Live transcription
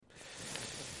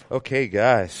Okay,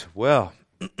 guys. Well,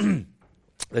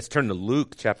 let's turn to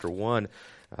Luke chapter 1,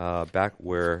 back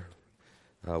where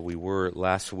we were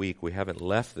last week. We haven't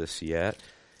left this yet.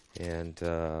 And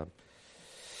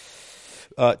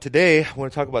today, I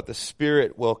want to talk about the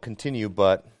Spirit will continue,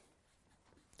 but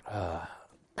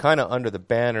kind of under the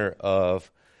banner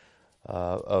of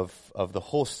the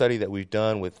whole study that we've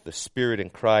done with the Spirit in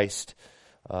Christ.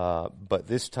 But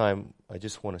this time, I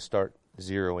just want to start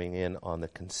zeroing in on the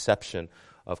conception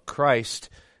of Christ.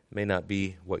 May not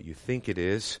be what you think it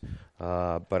is,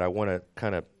 but I want to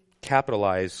kind of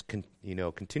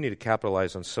continue to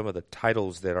capitalize on some of the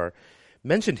titles that are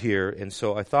mentioned here. And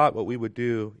so I thought what we would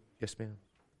do. Yes, ma'am.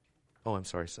 Oh, I'm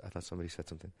sorry. I thought somebody said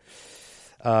something.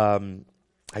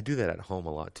 I do that at home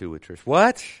a lot too with Trish.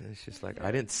 What? It's just like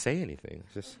I didn't say anything.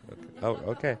 It's just okay.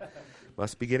 Oh, okay.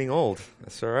 Must be getting old.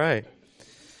 That's all right.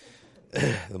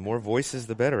 The more voices,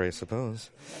 the better, I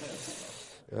suppose.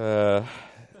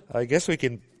 I guess we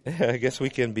can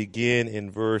begin in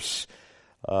verse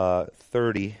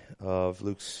 30 of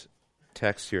Luke's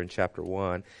text here in chapter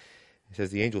 1. It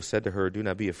says, "The angel said to her, 'Do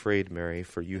not be afraid, Mary,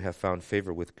 for you have found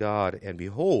favor with God. And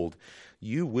behold,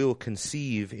 you will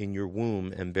conceive in your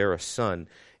womb and bear a son,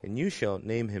 and you shall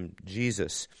name him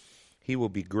Jesus. He will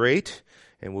be great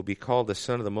and will be called the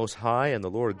Son of the Most High, and the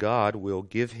Lord God will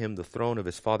give him the throne of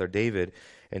his father David,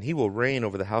 and he will reign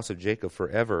over the house of Jacob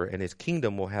forever, and his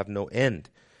kingdom will have no end.'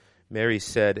 Mary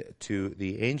said to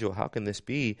the angel, 'How can this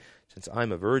be, since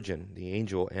I'm a virgin?' The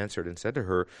angel answered and said to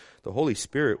her, 'The Holy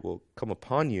Spirit will come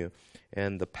upon you,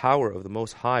 and the power of the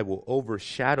Most High will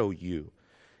overshadow you.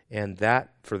 And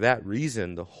that for that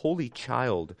reason, the Holy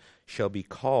Child shall be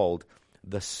called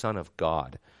the Son of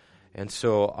God.'" And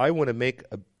so I want to make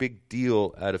a big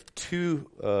deal out of two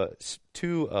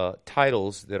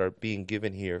titles that are being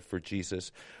given here for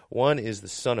Jesus. One is the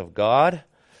Son of God,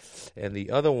 and the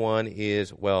other one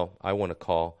is, I want to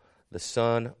call the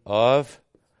Son of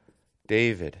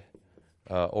David,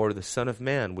 or the Son of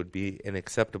Man would be an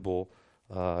acceptable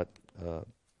a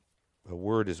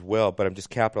word as well. But I'm just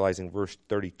capitalizing verse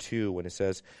 32 when it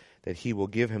says that he will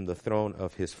give him the throne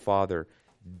of his father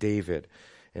David.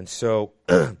 And so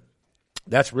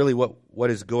that's really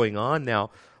what is going on now.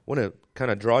 I want to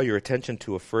kind of draw your attention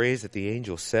to a phrase that the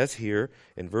angel says here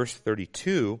in verse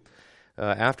 32.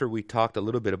 After we talked a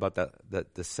little bit about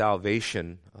the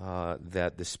salvation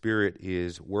that the Spirit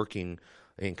is working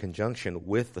in conjunction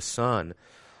with the Son,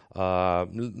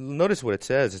 notice what it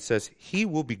says. It says, "He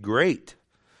will be great."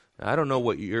 I don't know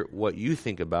what you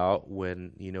think about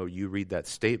when you read that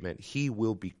statement. He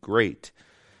will be great.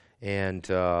 And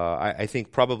I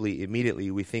think probably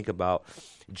immediately we think about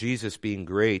Jesus being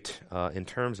great in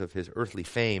terms of his earthly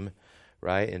fame,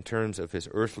 right? In terms of his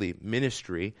earthly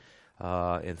ministry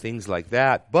and things like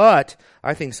that. But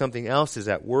I think something else is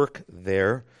at work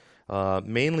there,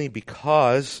 mainly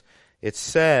because it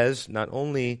says not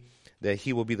only that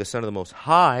he will be the Son of the Most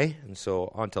High, and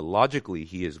so ontologically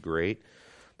he is great,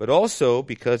 but also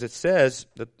because it says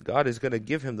that God is going to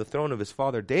give him the throne of his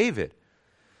father David.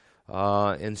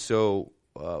 And so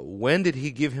when did he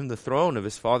give him the throne of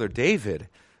his father David?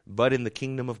 But in the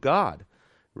kingdom of God,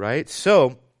 right?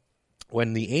 So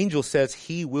when the angel says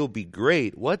he will be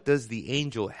great, what does the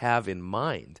angel have in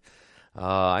mind?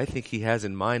 I think he has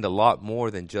in mind a lot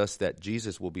more than just that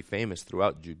Jesus will be famous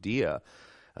throughout Judea,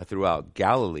 throughout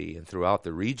Galilee, and throughout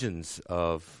the regions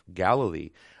of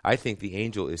Galilee. I think the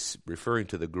angel is referring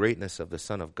to the greatness of the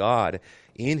Son of God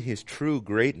in his true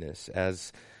greatness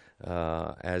as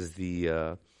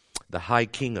the high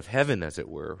king of heaven, as it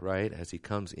were, right? As he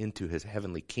comes into his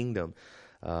heavenly kingdom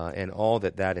and all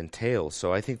that entails.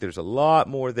 So I think there's a lot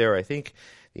more there. I think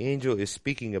the angel is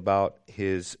speaking about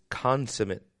his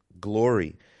consummate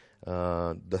glory.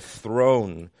 The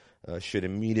throne should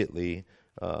immediately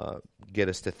get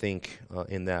us to think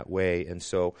in that way. And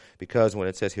so, because when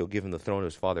it says he'll give him the throne of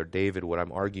his father David, what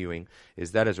I'm arguing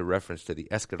is that is a reference to the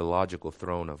eschatological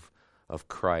throne of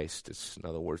Christ. It's, in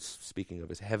other words, speaking of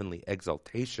his heavenly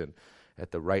exaltation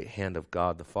at the right hand of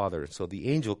God the Father. So the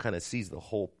angel kind of sees the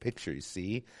whole picture, you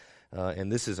see.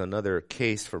 And this is another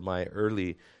case for my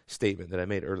early statement that I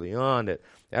made early on, that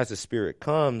as the Spirit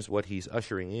comes, what he's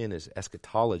ushering in is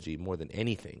eschatology more than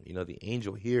anything. The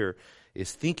angel here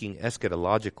is thinking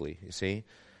eschatologically, you see.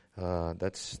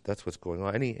 That's what's going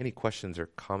on. Any questions or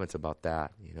comments about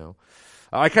that,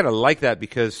 I kind of like that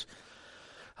because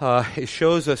it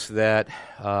shows us that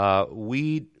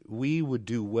we would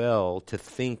do well to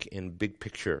think in big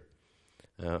picture,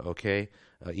 okay?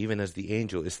 Even as the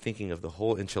angel is thinking of the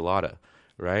whole enchilada,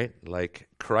 right? Like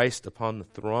Christ upon the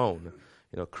throne,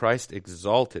 Christ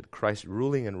exalted, Christ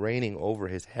ruling and reigning over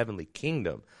his heavenly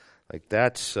kingdom. Like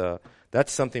that's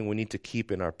something we need to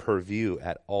keep in our purview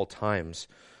at all times,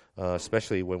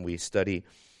 especially when we study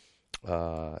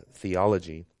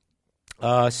theology.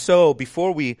 So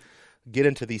before we get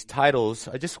into these titles,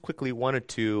 I just quickly wanted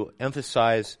to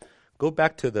emphasize, go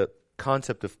back to the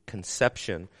concept of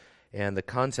conception and the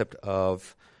concept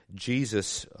of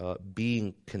Jesus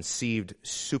being conceived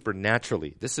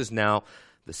supernaturally. This is now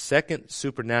the second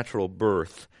supernatural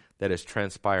birth that is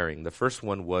transpiring. The first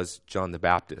one was John the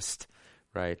Baptist,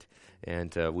 right?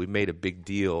 And we made a big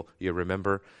deal, you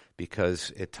remember,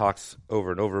 because it talks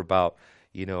over and over about,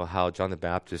 how John the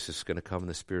Baptist is going to come in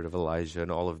the spirit of Elijah and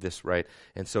all of this, right?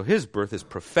 And so his birth is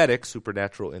prophetic,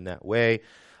 supernatural in that way.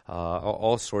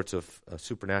 All sorts of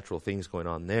supernatural things going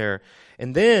on there.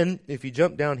 And then, if you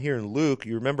jump down here in Luke,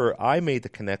 you remember I made the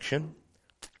connection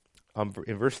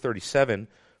in verse 37,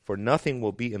 for nothing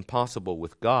will be impossible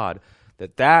with God,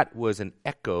 that was an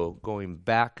echo going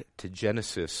back to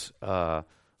Genesis.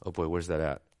 Where's that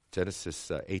at?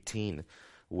 Genesis 18,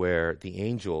 where the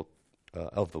angel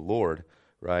of the Lord,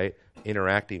 right,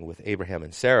 interacting with Abraham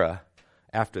and Sarah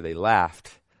after they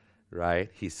laughed, right,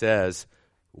 he says,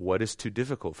 what is too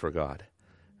difficult for God,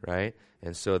 right?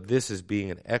 And so this is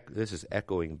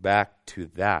echoing back to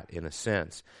that in a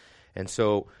sense. And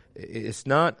so it's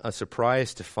not a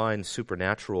surprise to find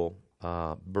supernatural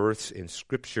births in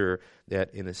Scripture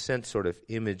that in a sense sort of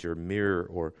image or mirror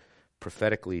or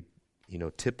prophetically,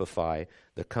 typify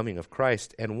the coming of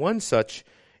Christ. And one such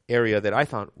area that I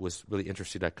thought was really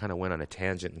interesting, I kind of went on a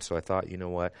tangent, and so I thought,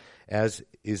 as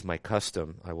is my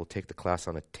custom, I will take the class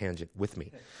on a tangent with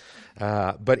me.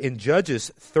 But in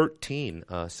Judges 13,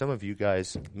 some of you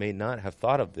guys may not have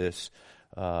thought of this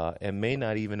and may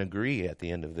not even agree at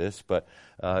the end of this, but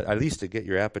at least to get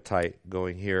your appetite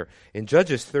going here. In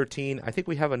Judges 13, I think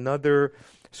we have another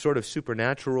sort of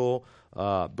supernatural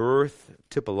birth,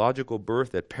 typological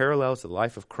birth that parallels the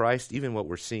life of Christ, even what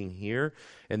we're seeing here,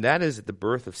 and that is the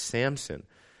birth of Samson.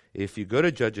 If you go to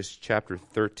Judges chapter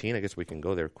 13, I guess we can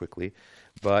go there quickly,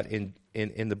 but in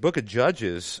the book of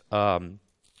Judges,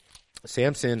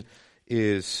 Samson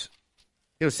is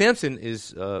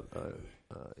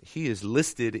he is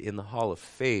listed in the Hall of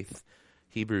Faith,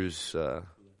 Hebrews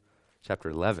chapter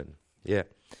 11. Yeah.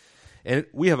 And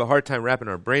we have a hard time wrapping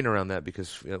our brain around that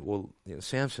because,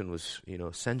 Samson was,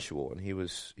 sensual, and he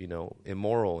was,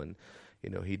 immoral, and,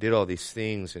 he did all these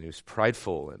things, and he was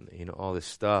prideful, and, all this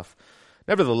stuff.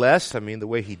 Nevertheless, the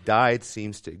way he died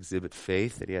seems to exhibit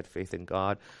faith, that he had faith in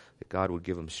God, that God would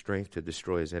give him strength to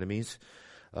destroy his enemies.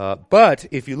 But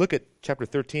if you look at chapter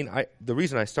 13, the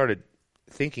reason I started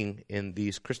thinking in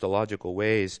these Christological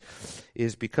ways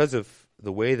is because of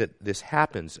the way that this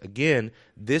happens. Again,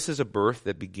 this is a birth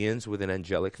that begins with an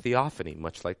angelic theophany,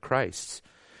 much like Christ's.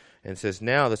 And it says,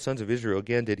 now the sons of Israel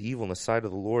again did evil in the sight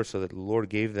of the Lord, so that the Lord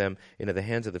gave them into the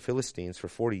hands of the Philistines for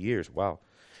 40 years. Wow.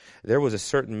 There was a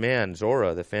certain man,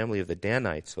 Zorah, the family of the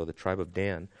Danites, or the tribe of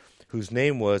Dan, whose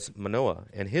name was Manoah,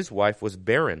 and his wife was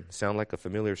barren. Sound like a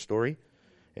familiar story?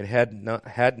 And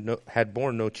had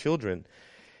borne no children.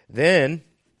 Then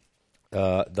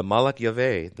the Malach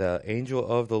Yahweh, the angel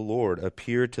of the Lord,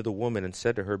 appeared to the woman and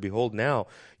said to her, behold, now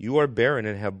you are barren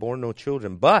and have borne no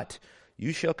children, but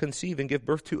you shall conceive and give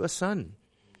birth to a son.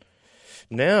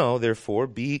 Now, therefore,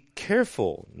 be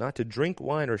careful not to drink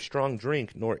wine or strong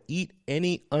drink, nor eat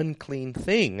any unclean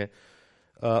thing.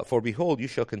 For behold, you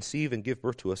shall conceive and give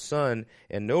birth to a son,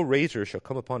 and no razor shall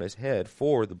come upon his head,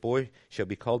 for the boy shall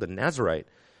be called a Nazarite,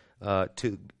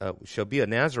 shall be a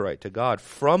Nazarite to God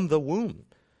from the womb.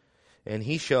 And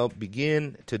he shall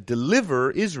begin to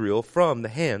deliver Israel from the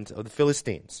hands of the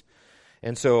Philistines.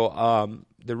 And so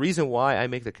the reason why I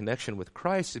make the connection with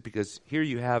Christ is because here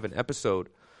you have an episode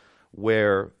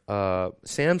where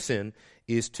Samson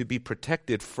is to be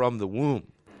protected from the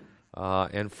womb.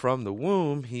 And from the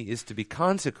womb, he is to be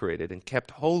consecrated and kept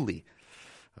holy.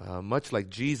 Much like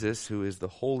Jesus, who is the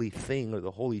holy thing or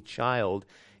the holy child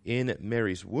in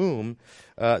Mary's womb,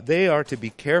 they are to be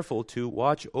careful to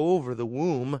watch over the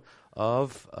womb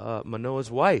of Manoah's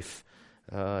wife,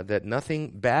 that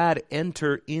nothing bad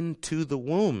enter into the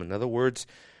womb. In other words,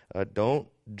 don't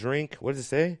drink, what does it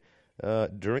say?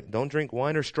 Don't drink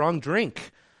wine or strong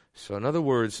drink. So in other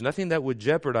words, nothing that would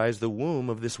jeopardize the womb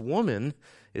of this woman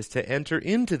is to enter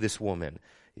into this woman.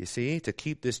 You see, to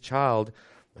keep this child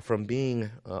from being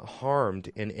harmed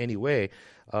in any way.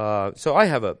 So I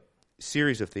have a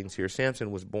series of things here.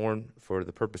 Samson was born for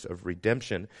the purpose of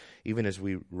redemption. Even as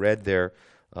we read there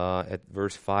at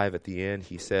verse 5 at the end,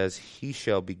 he says, he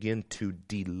shall begin to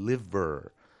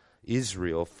deliver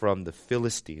Israel from the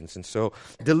Philistines. And so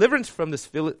deliverance from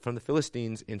the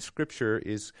Philistines in Scripture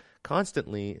is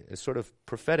constantly sort of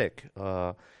prophetic.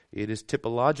 It is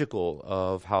typological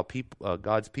of how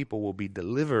God's people will be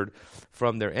delivered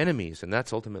from their enemies, and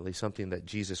that's ultimately something that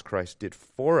Jesus Christ did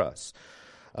for us.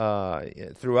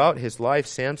 Throughout his life,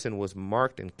 Samson was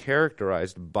marked and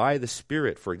characterized by the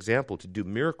Spirit, for example, to do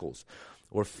miracles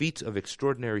or feats of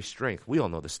extraordinary strength. We all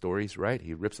know the stories, right?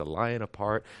 He rips a lion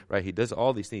apart, right? He does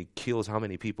all these things. He kills how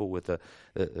many people with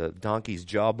a donkey's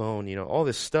jawbone, all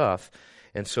this stuff.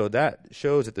 And so that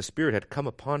shows that the Spirit had come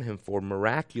upon him for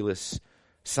miraculous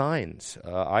signs.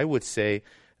 I would say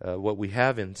what we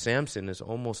have in Samson is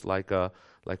almost like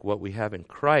what we have in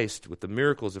Christ, with the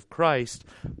miracles of Christ.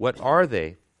 What are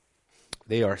they?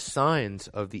 They are signs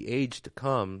of the age to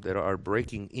come that are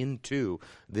breaking into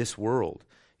this world,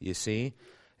 you see?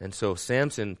 And so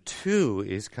Samson, too,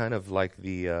 is kind of like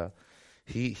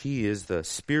he is the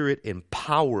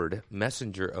Spirit-empowered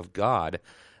messenger of God,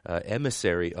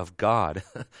 emissary of God,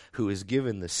 who is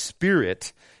given the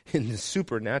Spirit in the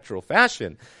supernatural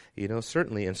fashion,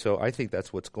 certainly. And so I think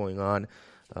that's what's going on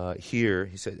here.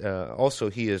 He said, also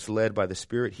he is led by the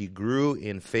Spirit. He grew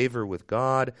in favor with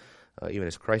God, even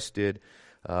as Christ did.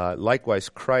 Likewise,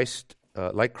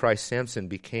 like Christ, Samson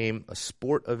became a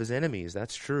sport of his enemies.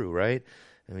 That's true, right?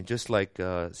 I mean, just like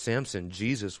Samson,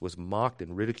 Jesus was mocked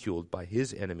and ridiculed by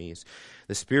his enemies.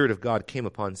 The Spirit of God came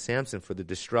upon Samson for the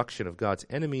destruction of God's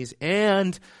enemies.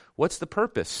 And what's the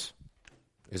purpose?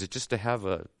 Is it just to have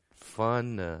a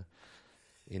fun,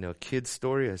 kid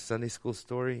story, a Sunday school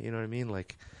story? You know what I mean?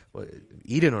 Like,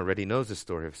 Eden already knows the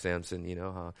story of Samson,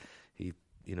 how he,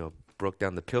 broke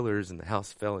down the pillars and the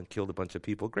house fell and killed a bunch of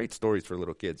people. Great stories for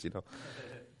little kids,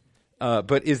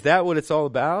 But is that what it's all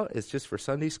about? It's just for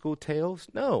Sunday school tales?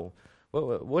 No.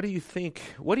 What do you think?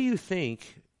 What do you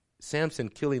think Samson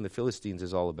killing the Philistines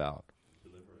is all about?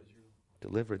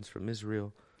 Deliverance from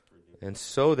Israel. And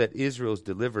so that Israel's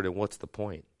delivered, and what's the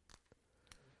point?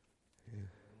 Yeah.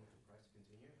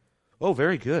 Oh,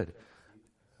 very good.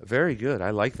 Very good. I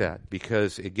like that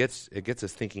because it gets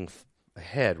us thinking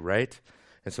ahead, right?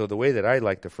 And so the way that I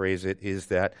like to phrase it is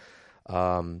that,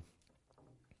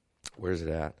 where's it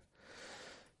at?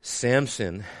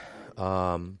 Samson,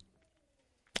 the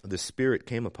Spirit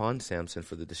came upon Samson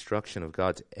for the destruction of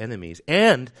God's enemies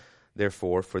and,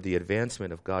 therefore, for the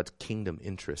advancement of God's kingdom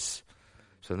interests.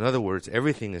 So in other words,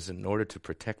 everything is in order to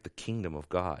protect the kingdom of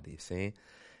God, you see?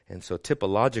 And so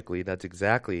typologically, that's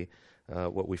exactly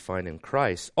what we find in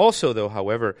Christ. Also, though,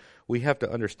 however, we have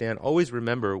to understand, always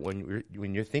remember when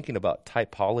you're thinking about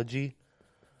typology,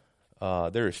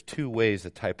 there's two ways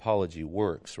that typology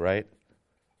works, right?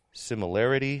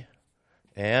 Similarity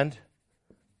and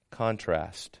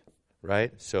contrast,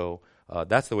 right? So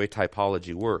that's the way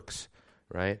typology works,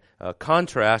 right?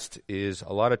 Contrast is,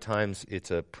 a lot of times,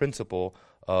 it's a principle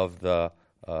of the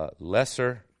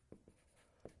lesser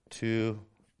to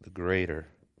the greater.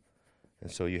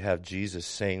 And so you have Jesus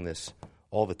saying this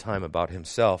all the time about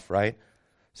himself, right?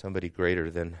 Somebody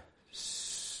greater than,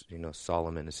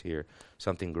 Solomon is here.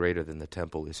 Something greater than the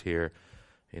temple is here.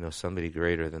 Somebody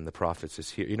greater than the prophets is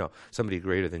here. Somebody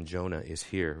greater than Jonah is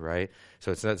here, right?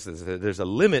 So there's a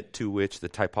limit to which the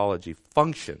typology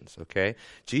functions, okay?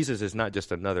 Jesus is not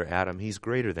just another Adam. He's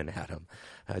greater than Adam.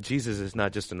 Jesus is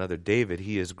not just another David.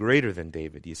 He is greater than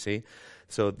David, you see?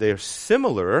 So they're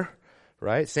similar,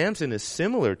 right? Samson is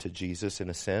similar to Jesus in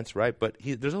a sense, right? But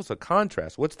there's also a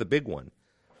contrast. What's the big one?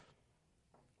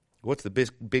 What's the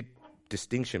big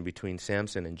distinction between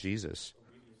Samson and Jesus?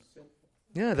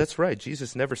 Yeah, that's right.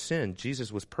 Jesus never sinned.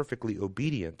 Jesus was perfectly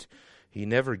obedient. He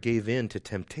never gave in to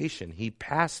temptation. He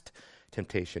passed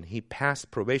temptation. He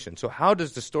passed probation. So how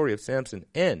does the story of Samson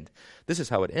end? This is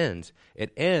how it ends.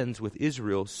 It ends with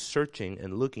Israel searching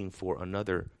and looking for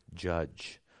another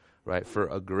judge, right? For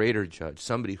a greater judge,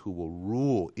 somebody who will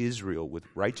rule Israel with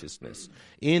righteousness,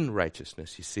 in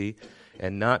righteousness, you see,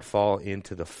 and not fall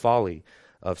into the folly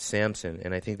of Samson.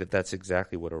 And I think that that's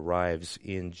exactly what arrives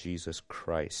in Jesus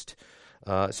Christ.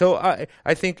 So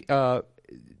I think,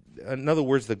 in other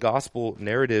words, the gospel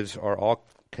narratives are all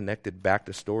connected back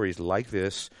to stories like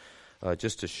this,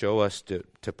 just to show us, to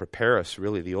prepare us,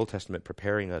 really, the Old Testament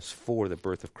preparing us for the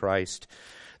birth of Christ,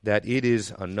 that it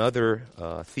is another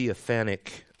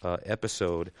theophanic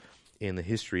episode in the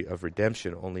history of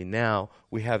redemption, only now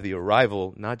we have the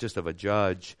arrival not just of a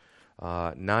judge,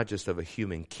 not just of a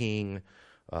human king,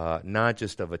 not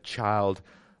just of a child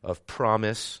of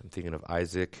promise, I'm thinking of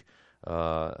Isaac,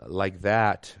 like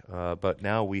that, but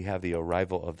now we have the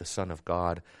arrival of the Son of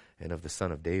God and of the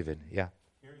Son of David. Yeah.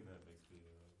 Hearing that makes me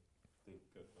think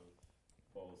of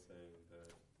Paul saying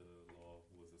that the law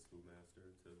was a schoolmaster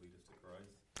to lead us to Christ.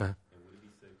 Uh-huh. And would it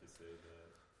be safe to say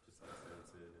that just like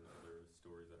Samson and other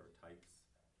stories that are types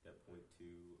that point to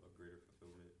a greater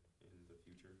fulfillment in the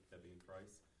future? that being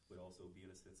Christ, would also be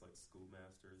in a sense like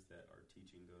schoolmasters that are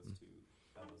teaching us to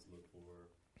how us look for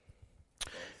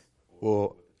Christ or Well,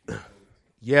 what the future holds.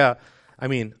 yeah, I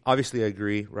mean, obviously I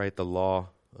agree, right? The law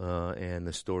and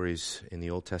the stories in the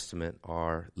Old Testament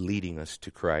are leading us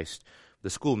to Christ. The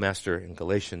schoolmaster in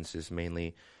Galatians is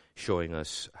mainly showing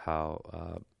us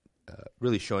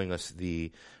really showing us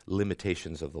the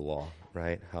limitations of the law,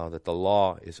 right? How that the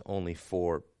law is only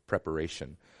for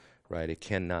preparation, right? It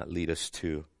cannot lead us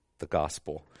to the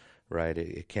gospel, right?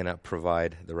 It cannot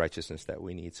provide the righteousness that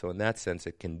we need. So in that sense,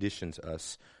 it conditions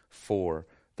us for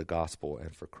the gospel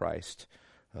and for Christ.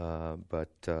 But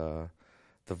the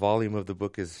volume of the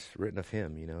book is written of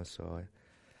him, so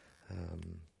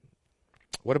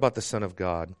what about the Son of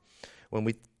God? When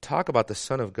we talk about the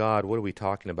Son of God, what are we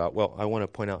talking about? Well, I want to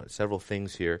point out several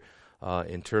things here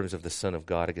in terms of the Son of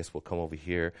God. I guess we'll come over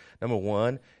here. Number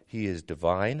one, he is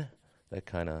divine. That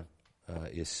kind of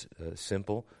is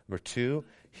simple. Number two,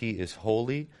 he is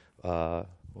holy.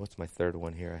 What's my third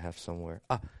one here I have somewhere?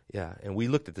 Yeah, and we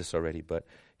looked at this already, but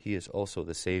he is also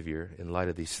the Savior in light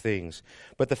of these things.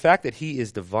 But the fact that he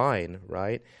is divine,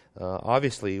 right?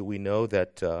 Obviously, we know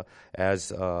that as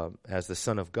the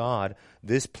Son of God,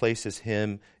 this places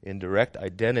him in direct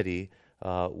identity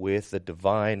with the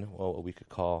divine, what we could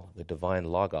call the divine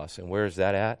Logos. And where is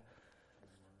that at?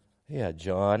 Yeah,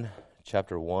 John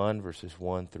chapter 1, verses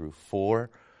 1 through 4,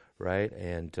 right?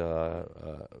 And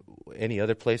any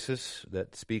other places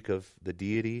that speak of the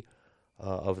deity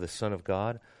of the Son of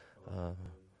God?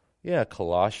 Yeah,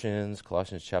 Colossians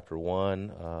chapter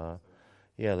 1.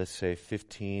 Let's say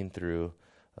 15 through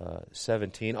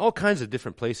 17. All kinds of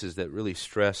different places that really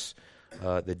stress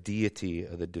the deity,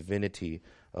 the divinity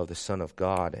of the Son of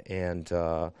God.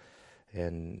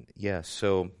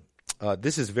 So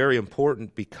this is very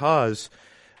important because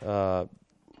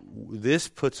this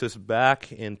puts us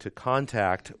back into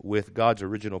contact with God's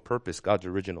original purpose, God's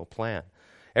original plan.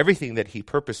 Everything that he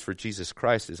purposed for Jesus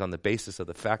Christ is on the basis of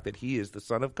the fact that he is the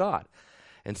Son of God.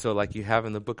 And so like you have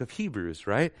in the book of Hebrews,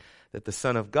 right, that the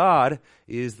Son of God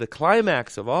is the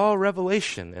climax of all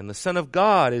revelation, and the Son of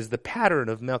God is the pattern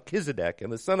of Melchizedek, and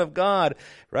the Son of God,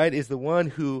 right, is the one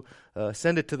who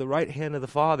ascended to the right hand of the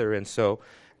Father. And so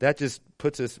that just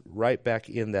puts us right back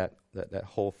in that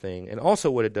whole thing. And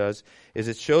also what it does is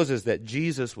it shows us that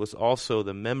Jesus was also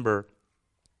the member,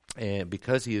 and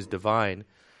because he is divine,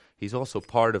 he's also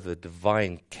part of the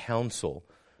divine council.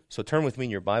 So turn with me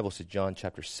in your Bibles to John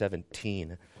chapter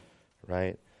 17,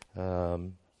 right?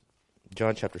 John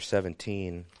chapter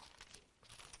 17.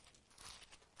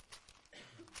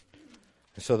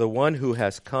 So the one who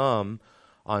has come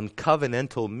on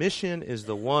covenantal mission is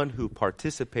the one who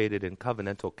participated in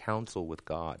covenantal counsel with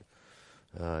God.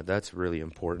 That's really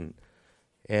important.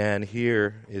 And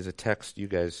here is a text you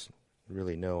guys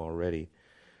really know already.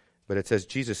 But it says,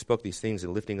 Jesus spoke these things,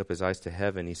 and lifting up his eyes to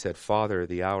heaven, he said, Father,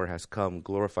 the hour has come.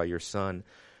 Glorify your Son,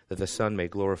 that the Son may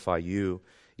glorify you,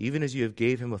 even as you have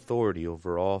gave him authority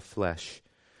over all flesh.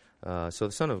 So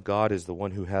the Son of God is the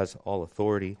one who has all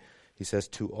authority. He says,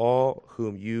 to all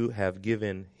whom you have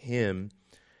given him,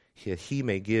 he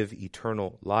may give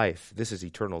eternal life. This is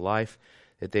eternal life,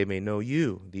 that they may know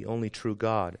you, the only true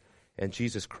God, and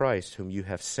Jesus Christ, whom you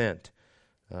have sent.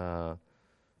 Oh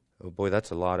boy, that's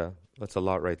a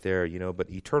lot right there, But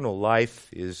eternal life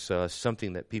is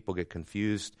something that people get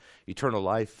confused. Eternal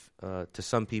life, to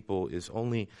some people, is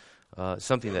only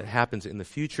something that happens in the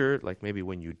future, like maybe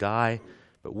when you die.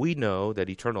 But we know that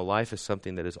eternal life is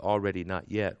something that is already not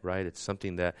yet, right? It's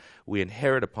something that we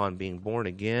inherit upon being born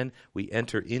again. We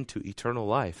enter into eternal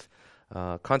life.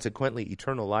 Consequently,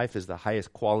 eternal life is the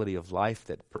highest quality of life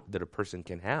that a person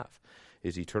can have,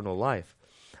 is eternal life.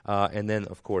 And then,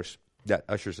 of course, that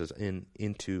ushers us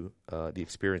into the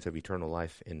experience of eternal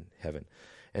life in heaven.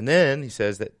 And then he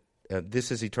says that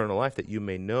this is eternal life, that you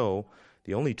may know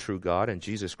the only true God and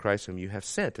Jesus Christ whom you have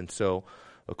sent. And so,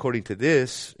 according to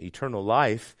this, eternal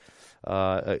life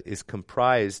is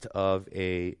comprised of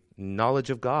a knowledge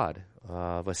of God,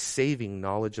 of a saving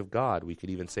knowledge of God. We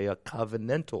could even say a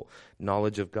covenantal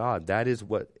knowledge of God. That is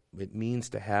what it means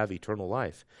to have eternal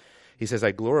life. He says,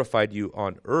 I glorified you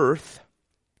on earth.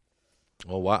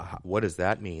 Well, what does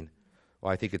that mean?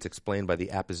 Well, I think it's explained by the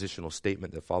appositional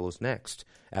statement that follows next.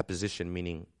 Apposition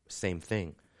meaning same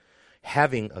thing.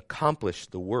 Having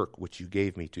accomplished the work which you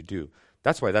gave me to do.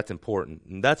 That's why that's important.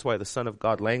 And that's why the Son of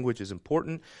God language is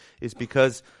important, is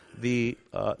because the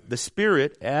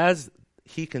Spirit, as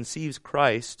he conceives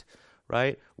Christ,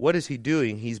 right, what is he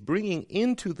doing? He's bringing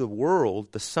into the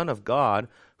world the Son of God,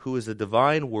 who is the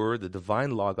divine word, the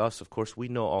divine Logos. Of course, we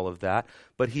know all of that.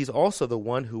 But he's also the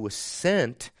one who was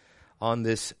sent on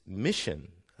this mission.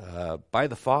 by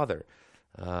the Father.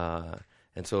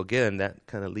 And so again, that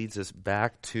kind of leads us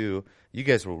back to, you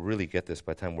guys will really get this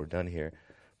by the time we're done here,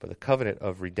 but the covenant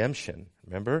of redemption.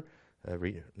 Remember?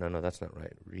 No, that's not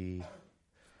right.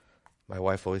 My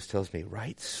wife always tells me,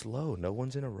 write slow. No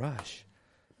one's in a rush.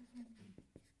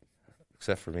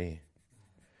 Except for me.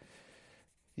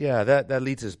 Yeah, that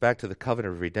leads us back to the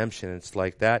covenant of redemption. It's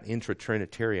like that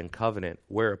intra-Trinitarian covenant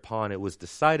whereupon it was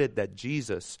decided that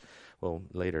Jesus, well,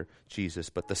 later Jesus,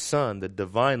 but the Son, the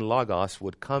divine Logos,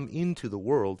 would come into the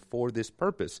world for this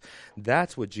purpose.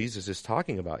 That's what Jesus is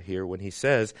talking about here when he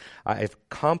says, I have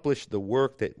accomplished the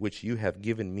work that which you have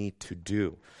given me to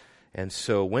do. And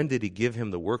so when did he give him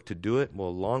the work to do it?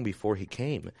 Well, long before he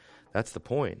came. That's the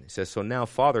point. He says, so now,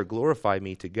 Father, glorify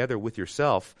me together with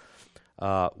yourself,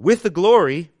 with the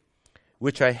glory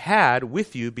which I had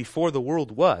with you before the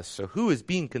world was. So who is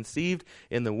being conceived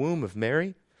in the womb of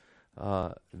Mary?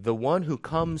 The one who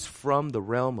comes from the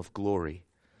realm of glory.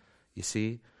 You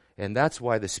see? And that's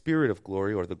why the Spirit of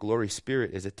glory, or the glory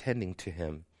Spirit, is attending to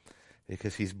him.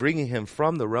 Because he's bringing him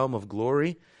from the realm of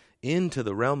glory into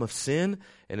the realm of sin.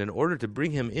 And in order to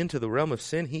bring him into the realm of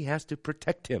sin, he has to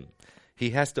protect him.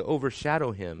 He has to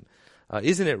overshadow him.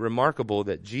 Isn't it remarkable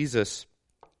that Jesus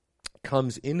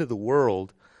comes into the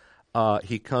world,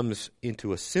 he comes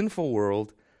into a sinful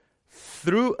world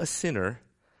through a sinner,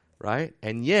 right?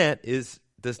 And yet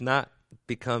does not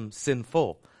become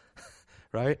sinful,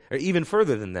 right? Or even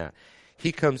further than that.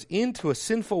 He comes into a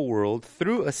sinful world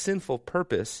through a sinful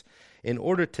purpose in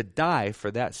order to die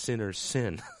for that sinner's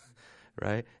sin,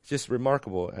 right? It's just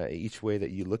remarkable each way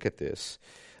that you look at this.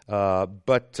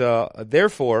 But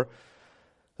therefore,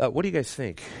 what do you guys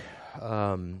think?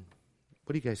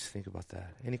 What do you guys think about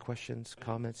that? Any questions,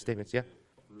 comments, statements? Yeah?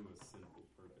 Through a sinful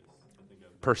purpose.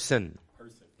 Person.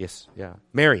 Person. Yes, yeah.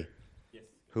 Mary, Yes.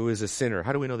 who is a sinner.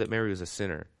 How do we know that Mary was a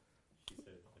sinner? She said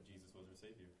that Jesus was her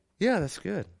Savior. Yeah, that's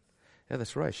good. Yeah,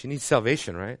 that's right. She needs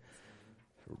salvation, right?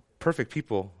 Perfect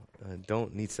people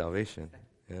don't need salvation.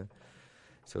 Yeah.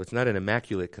 So it's not an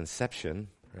immaculate conception,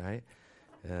 right?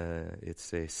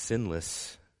 It's a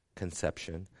sinless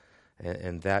conception,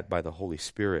 and that by the Holy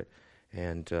Spirit.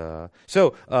 And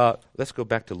so let's go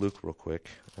back to Luke real quick.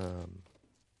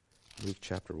 Luke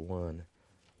chapter 1.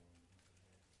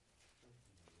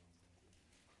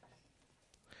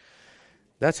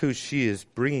 That's who she is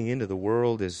bringing into the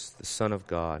world, is the Son of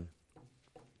God.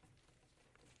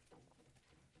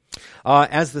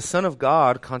 As the Son of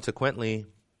God, consequently,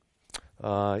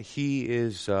 he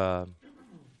is,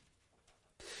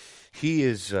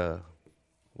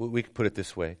 we could put it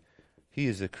this way, he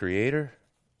is the creator.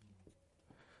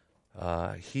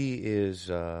 He is,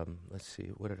 let's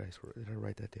see, did I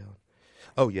write that down?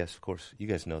 Oh, yes, of course. You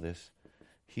guys know this.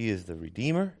 He is the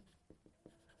Redeemer,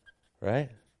 right?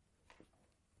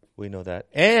 We know that.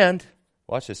 And,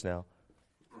 watch this now.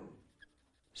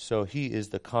 So he is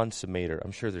the consummator.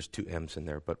 I'm sure there's two M's in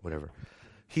there, but whatever.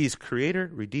 He's creator,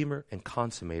 redeemer, and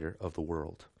consummator of the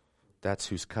world. That's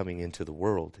who's coming into the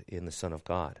world in the Son of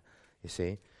God, you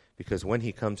see? Because when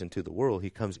he comes into the world, he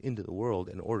comes into the world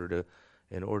in order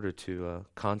to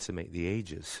consummate the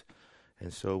ages.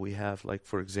 And so we have, like,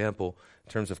 for example,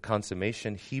 in terms of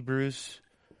consummation, Hebrews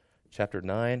chapter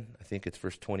 9, I think it's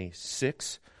verse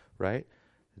 26, right?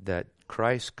 That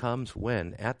Christ comes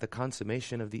when? At the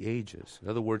consummation of the ages. In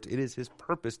other words, it is his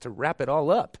purpose to wrap it all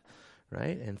up,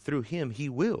 right? And through him,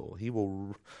 he'll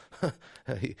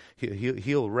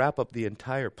wrap up the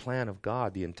entire plan of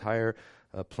God, the entire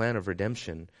plan of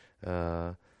redemption.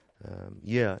 And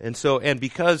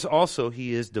because also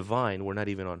he is divine, we're not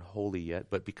even on holy yet,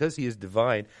 but because he is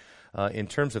divine in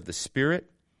terms of the Spirit,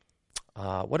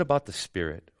 what about the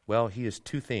Spirit? Well, he is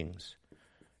two things.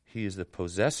 He is the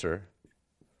possessor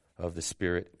of the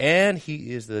Spirit, and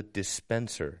he is the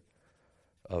dispenser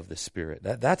of the Spirit.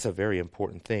 That's a very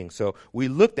important thing. So we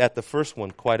looked at the first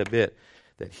one quite a bit,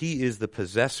 that he is the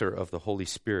possessor of the Holy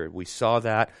Spirit. We saw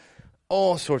that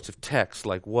all sorts of texts,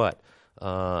 like what?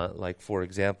 Like, for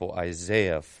example,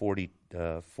 Isaiah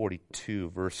 42,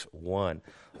 verse 1.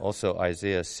 Also,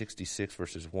 Isaiah 66,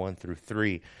 verses 1 through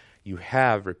 3. You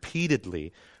have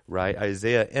repeatedly, right,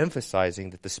 Isaiah emphasizing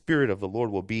that the Spirit of the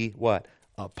Lord will be, what?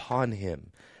 Upon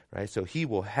him, right? So he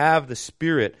will have the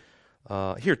Spirit.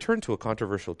 Here, turn to a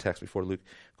controversial text before Luke.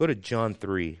 Go to John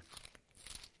 3.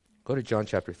 Go to John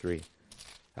chapter 3.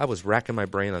 I was racking my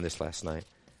brain on this last night.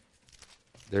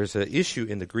 There's an issue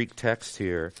in the Greek text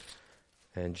here.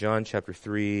 And John chapter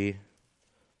 3,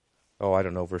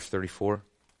 verse 34.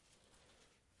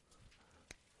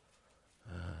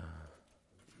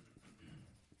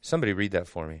 Somebody read that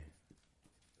for me.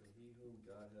 For he whom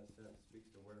God has sent speaks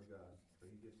the word of God, for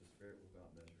he gives the Spirit without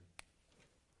measure.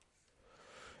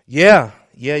 Yeah.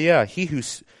 He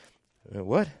who's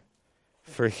what?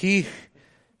 For he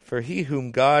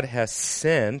whom God has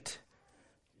sent,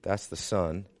 that's the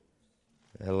Son.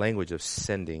 A language of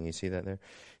sending. You see that there?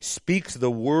 Speaks the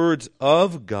words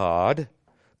of God.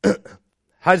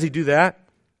 How does he do that?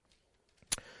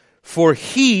 For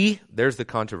he, there's the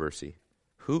controversy.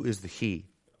 Who is the he?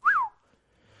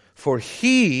 For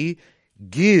he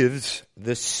gives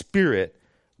the Spirit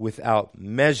without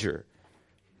measure.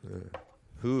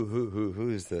 Who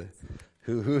is the,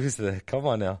 come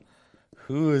on now.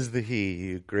 Who is the he,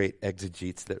 you great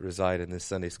exegetes that reside in this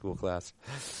Sunday school class?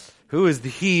 Who is the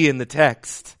he in the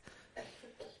text?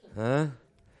 Huh?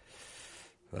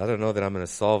 I don't know that I'm going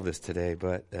to solve this today,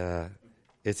 but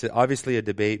it's obviously a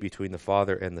debate between the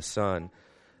Father and the Son.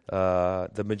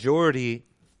 The majority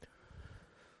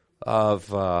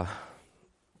of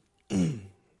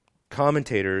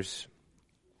commentators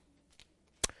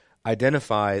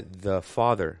identify the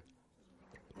Father.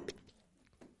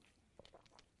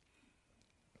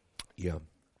 Yeah.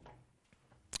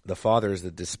 The Father is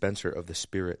the dispenser of the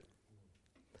Spirit.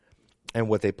 And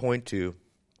what they point to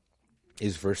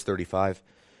is verse 35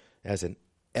 as an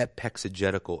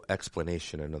epexegetical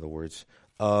explanation, in other words,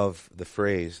 of the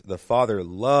phrase, the Father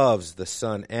loves the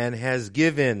Son and has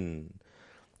given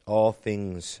all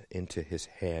things into his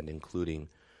hand, including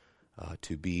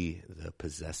to be the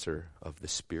possessor of the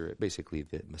Spirit, basically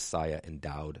the Messiah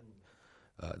endowed,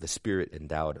 the Spirit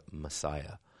endowed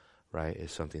Messiah, right,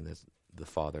 is something that the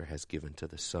Father has given to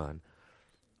the Son.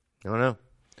 I don't know.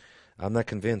 I'm not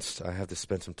convinced. I have to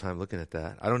spend some time looking at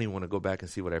that. I don't even want to go back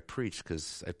and see what I preached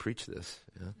because I preached this.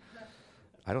 You know?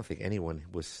 I don't think anyone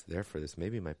was there for this.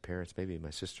 Maybe my parents, maybe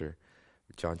my sister.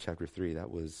 John chapter 3,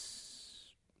 that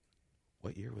was,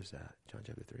 what year was that? John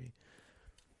chapter 3?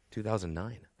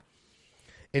 2009.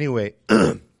 Anyway,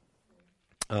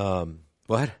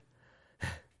 what?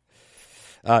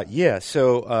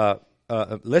 So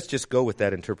let's just go with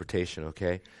that interpretation,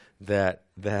 okay? That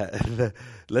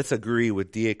let's agree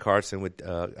with D.A. Carson, with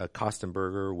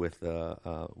Kostenberger, with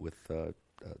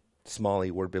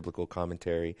Smalley, Word Biblical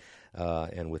Commentary,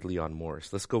 and with Leon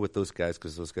Morris. Let's go with those guys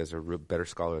because those guys are a better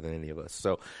scholar than any of us.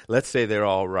 So let's say they're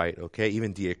all right, okay?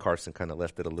 Even D.A. Carson kind of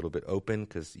left it a little bit open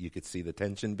because you could see the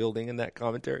tension building in that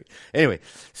commentary. Anyway,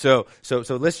 so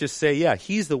let's just say, yeah,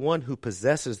 he's the one who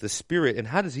possesses the Spirit. And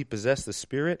how does he possess the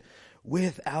Spirit?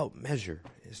 Without measure.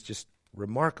 It's just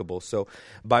remarkable. So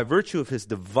by virtue of his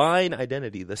divine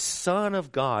identity, the Son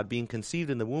of God being conceived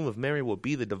in the womb of Mary will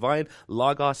be the divine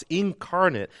Logos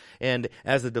incarnate. And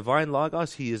as the divine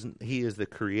Logos, he is the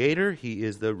creator, he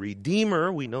is the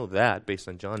redeemer. We know that based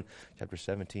on John chapter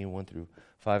 17, 1 through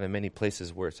 5, and many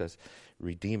places where it says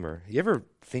redeemer. You ever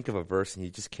think of a verse and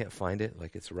you just can't find it?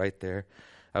 Like it's right there.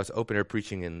 I was open air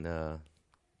preaching in, where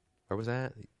was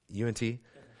that? UNT.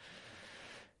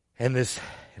 And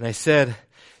I said,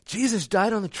 Jesus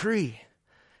died on the tree.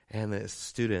 And the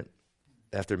student,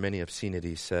 after many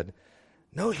obscenities, said,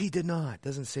 no, he did not. It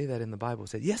doesn't say that in the Bible. It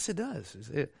said, yes, it does.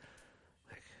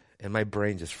 And my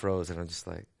brain just froze, and I'm just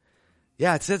like,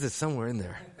 yeah, it says it somewhere in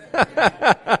there.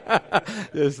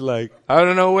 Just like, I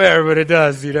don't know where, but it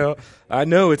does, you know. I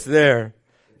know it's there.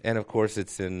 And, of course,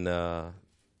 it's in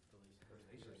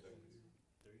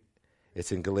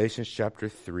Galatians chapter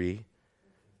 3.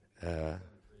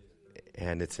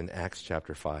 And it's in Acts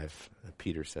chapter 5.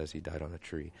 Peter says he died on a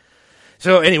tree.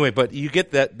 So anyway, but you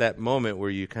get that moment where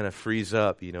you kind of freeze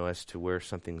up, you know, as to where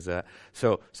something's at.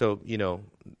 So you know,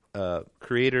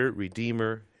 creator,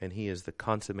 redeemer, and he is the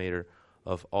consummator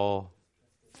of all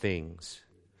things.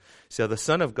 So the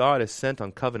Son of God is sent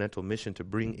on covenantal mission to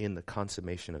bring in the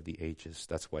consummation of the ages.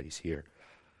 That's why he's here,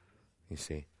 you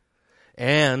see.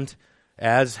 And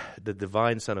as the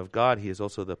divine Son of God, he is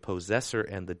also the possessor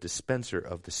and the dispenser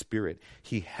of the Spirit.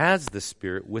 He has the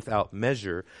Spirit without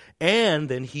measure, and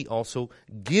then he also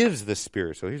gives the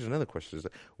Spirit. So here's another question.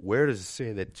 Where does it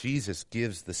say that Jesus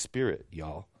gives the Spirit,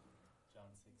 y'all? John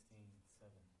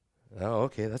 16:7. Oh,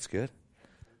 okay, that's good.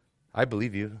 I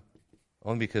believe you.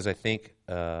 Only because I think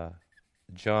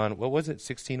John, what was it,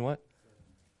 16 what?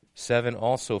 7,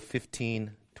 also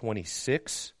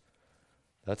 15:26.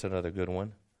 That's another good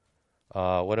one.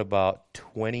 What about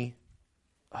 20?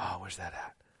 Oh, where's that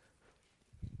at?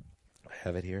 I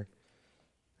have it here.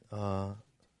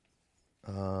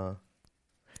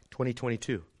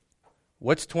 2022.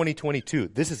 What's 2022?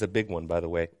 This is a big one, by the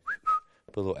way.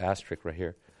 Put a little asterisk right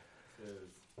here. It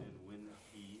says, and when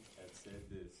he had said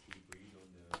this, he breathed on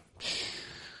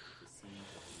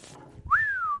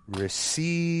them.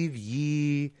 Receive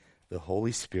ye the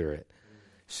Holy Spirit.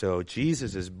 So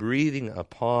Jesus is breathing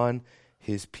upon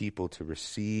his people to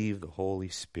receive the Holy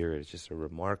Spirit. It's just a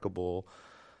remarkable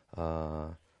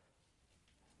Yeah,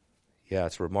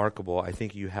 it's remarkable. I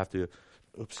think you have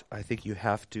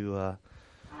to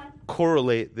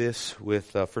correlate this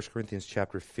with 1 Corinthians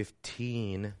chapter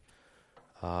 15,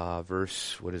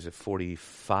 verse,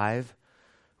 45,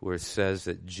 where it says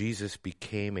that Jesus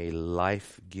became a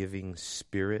life-giving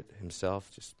spirit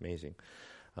himself. Just amazing.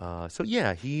 So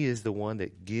yeah, he is the one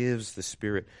that gives the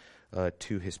Spirit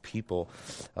to his people.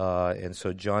 And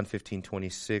so John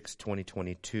 15:26,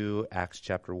 20:22, Acts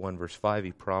chapter 1, verse 5,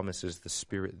 he promises the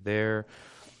Spirit there.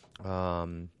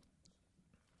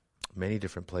 Many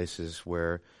different places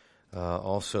where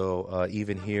also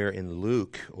even here in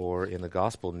Luke or in the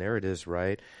gospel narratives,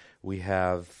 right, we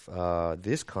have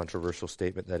this controversial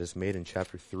statement that is made in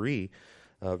chapter 3,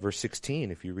 verse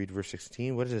 16. If you read verse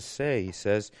 16, what does it say? He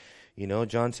says,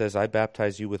 John says, I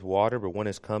baptize you with water, but one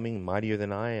is coming, mightier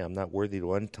than I. I'm not worthy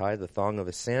to untie the thong of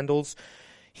his sandals.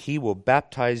 He will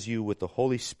baptize you with the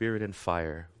Holy Spirit and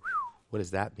fire. What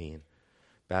does that mean?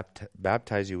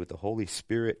 Baptize you with the Holy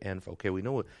Spirit and... Okay, we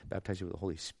know what baptize you with the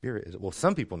Holy Spirit is. Well,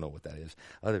 some people know what that is.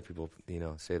 Other people,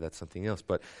 say that's something else.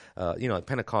 But,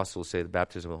 Pentecostals say the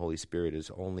baptism of the Holy Spirit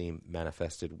is only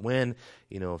manifested when,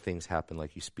 things happen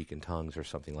like you speak in tongues or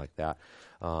something like that.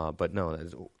 But no,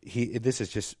 this is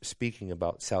just speaking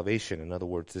about salvation. In other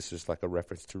words, this is like a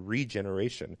reference to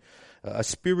regeneration, a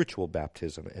spiritual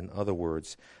baptism, in other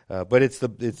words. But it's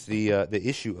the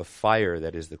issue of fire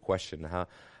that is the question.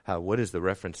 What is the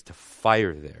reference to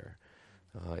fire there?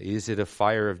 Is it a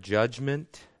fire of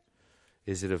judgment?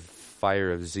 Is it a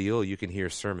fire of zeal? You can hear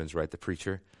sermons, right? The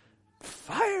preacher,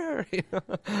 fire!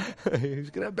 He's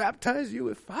going to baptize you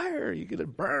with fire. You're going to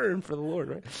burn for the Lord,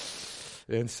 right?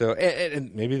 And so,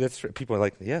 and maybe that's people are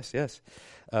like, yes.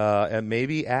 And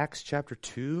maybe Acts chapter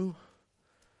 2,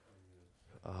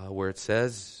 where it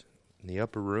says in the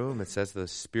upper room, it says the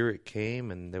Spirit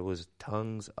came and there was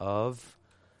tongues of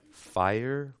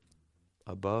fire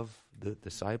above the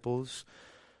disciples,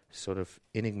 sort of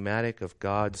enigmatic of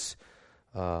God's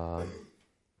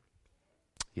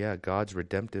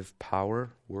redemptive power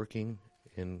working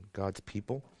in God's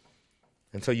people.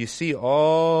 And so you see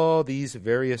all these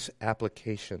various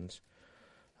applications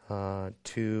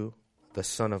to the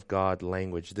Son of God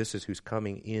language. This is who's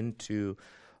coming into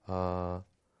the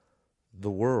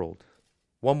world.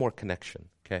 One more connection,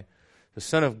 okay? The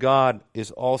Son of God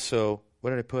is also, what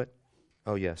did I put?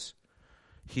 Oh, yes.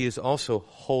 He is also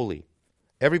holy.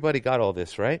 Everybody got all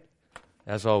this, right?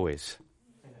 As always.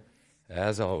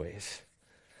 As always.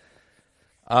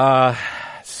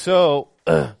 So,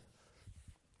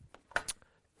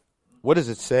 what does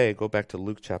it say? Go back to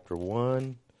Luke chapter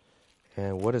 1.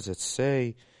 And what does it say?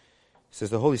 It says,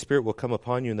 the Holy Spirit will come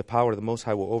upon you and the power of the Most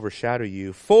High will overshadow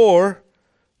you. For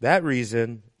that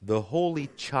reason, the Holy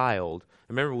Child.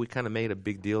 Remember, we kind of made a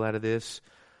big deal out of this.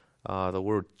 The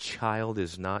word child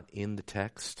is not in the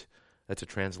text. That's a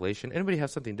translation. Anybody have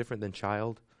something different than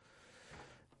child?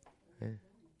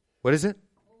 What is it?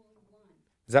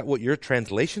 Is that what your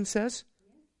translation says?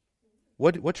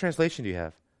 What translation do you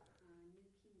have?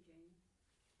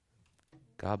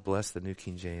 God bless the New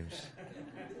King James.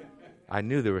 I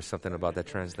knew there was something about that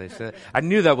translation. I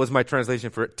knew that was my translation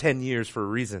for 10 years for a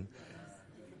reason.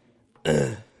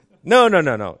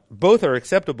 No. Both are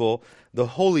acceptable. The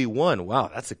Holy One.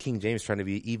 Wow, that's the King James trying to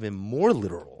be even more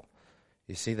literal.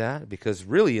 You see that? Because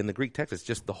really in the Greek text it's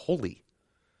just the Holy.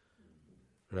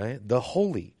 Right? The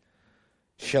Holy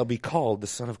shall be called the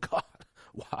Son of God.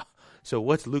 Wow. So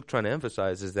what's Luke trying to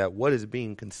emphasize is that what is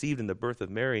being conceived in the birth of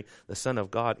Mary, the Son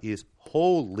of God, is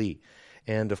holy.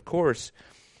 And of course,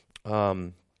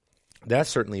 that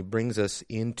certainly brings us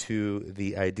into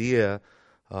the idea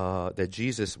that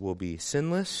Jesus will be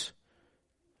sinless.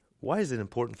 Why is it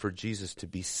important for Jesus to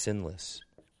be sinless?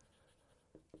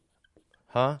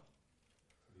 Huh?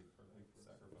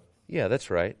 Yeah,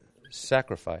 that's right.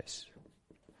 Sacrifice.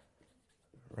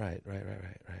 Right.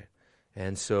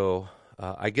 And so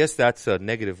I guess that's a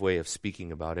negative way of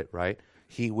speaking about it, right?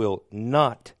 He will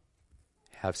not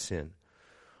have sin.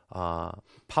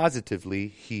 Positively,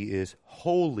 he is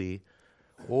holy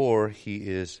or he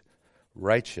is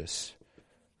righteous,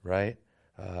 right?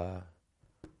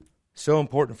 So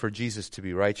important for Jesus to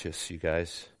be righteous, you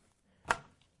guys.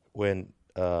 When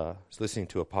I was listening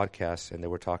to a podcast and they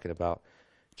were talking about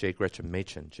J. Gresham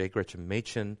Machen. J. Gresham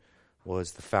Machen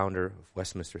was the founder of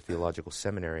Westminster Theological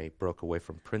Seminary, broke away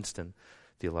from Princeton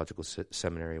Theological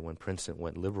Seminary when Princeton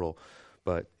went liberal,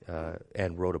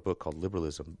 and wrote a book called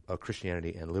Liberalism,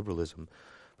 Christianity and Liberalism.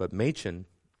 But Machen,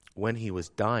 when he was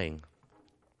dying,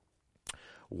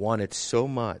 wanted so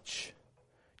much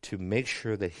to make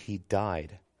sure that he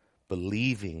died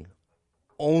believing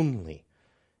only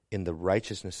in the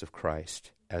righteousness of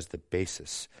Christ as the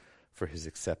basis for his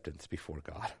acceptance before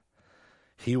God.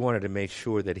 He wanted to make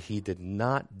sure that he did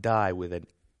not die with an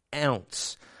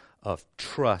ounce of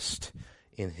trust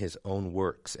in his own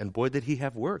works. And boy, did he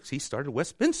have works. He started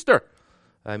Westminster.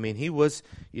 I mean, he was,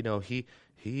 Machen,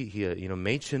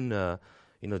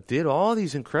 did all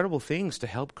these incredible things to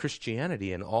help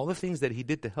Christianity, and all the things that he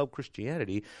did to help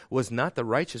Christianity was not the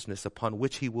righteousness upon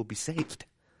which he will be saved.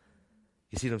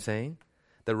 You see what I'm saying?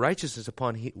 The righteousness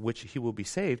upon which he will be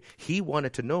saved, he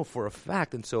wanted to know for a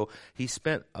fact, and so he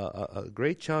spent a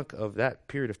great chunk of that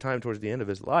period of time towards the end of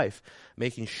his life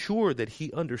making sure that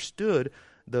he understood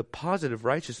the positive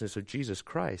righteousness of Jesus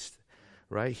Christ,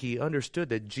 right? He understood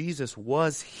that Jesus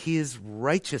was his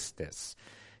righteousness,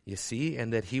 you see,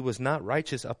 and that he was not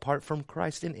righteous apart from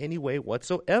Christ in any way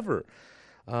whatsoever.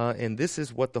 And this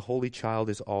is what the Holy Child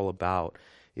is all about,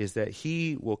 is that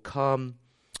he will come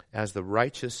as the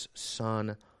righteous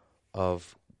Son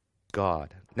of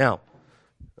God. Now,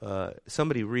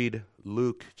 somebody read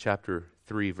Luke chapter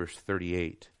 3, verse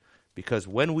 38. Because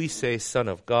when we say Son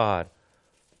of God,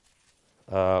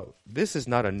 this is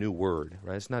not a new word,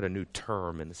 right? It's not a new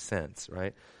term in a sense,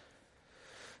 right?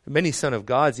 Many son of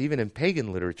gods, even in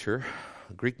pagan literature,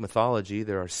 Greek mythology,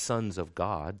 there are sons of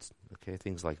gods, okay,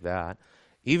 things like that.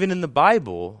 Even in the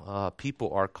Bible,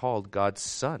 people are called God's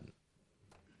son,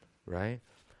 right?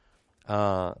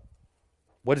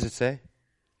 What does it say?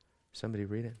 Somebody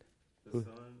read it. The son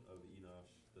of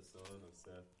Enosh, the son of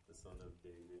Seth, the son of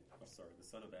David, the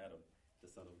son of Adam, the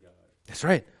son of God. That's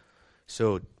right.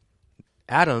 So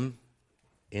Adam,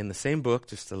 in the same book,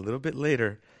 just a little bit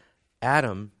later,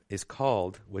 Adam is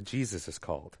called what Jesus is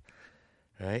called.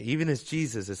 Right? Even as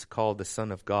Jesus is called the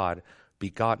Son of God,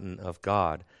 begotten of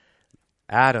God,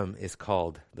 Adam is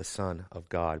called the Son of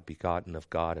God, begotten of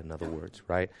God, in other words,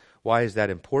 right? Why is that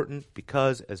important?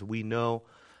 Because, as we know,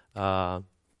 that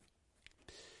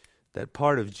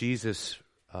part of Jesus'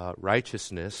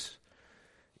 righteousness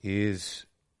is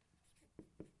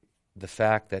the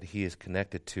fact that he is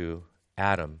connected to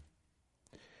Adam.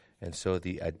 And so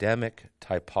the Adamic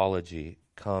typology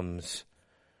comes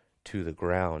to the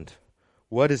ground.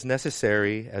 What is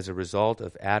necessary as a result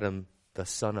of Adam, the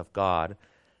Son of God,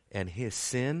 and his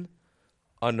sin?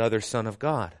 Another Son of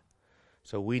God.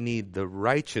 So we need the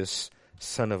righteous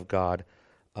Son of God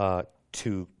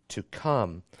to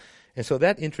come. And so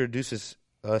that introduces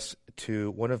us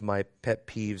to one of my pet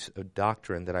peeves of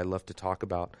doctrine that I love to talk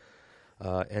about.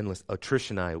 Trish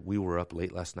and I, we were up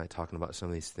late last night talking about some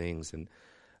of these things, and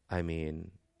I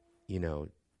mean,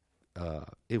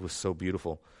 it was so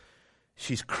beautiful.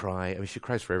 She's crying. I mean, she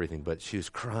cries for everything, but she was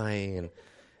crying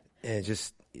and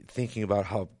just thinking about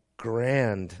how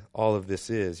grand all of this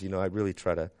is. I really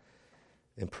try to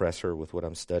impress her with what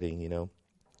I'm studying,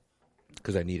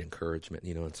 because I need encouragement,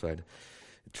 and so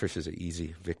Trish is an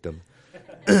easy victim.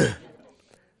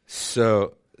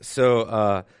 So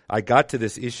I got to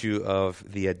this issue of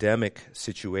the Adamic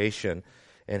situation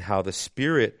and how the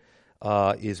Spirit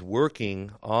is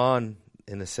working on,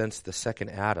 in a sense, the second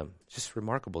Adam. Just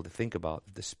remarkable to think about.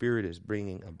 The Spirit is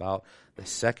bringing about the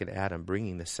second Adam,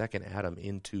 bringing the second Adam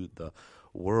into the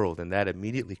world. And that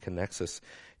immediately connects us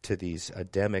to these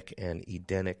Adamic and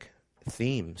Edenic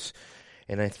themes.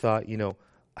 And I thought,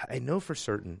 I know for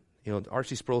certain,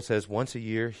 R.C. Sproul says once a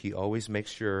year he always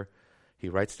makes sure he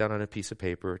writes down on a piece of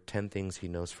paper 10 things he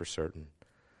knows for certain.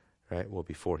 Right? Well,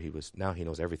 now he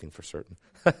knows everything for certain.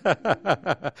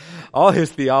 All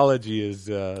his theology is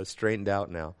straightened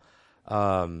out now.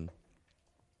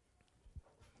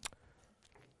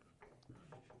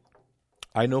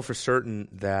 I know for certain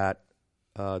that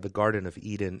the Garden of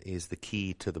Eden is the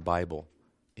key to the Bible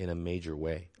in a major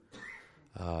way.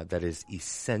 That is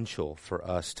essential for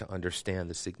us to understand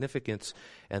the significance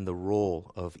and the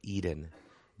role of Eden.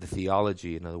 The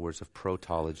theology, in other words, of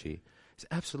protology, is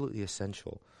absolutely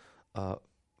essential.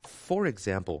 For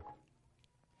example,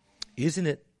 isn't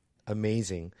it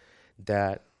amazing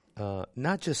that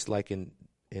not just like in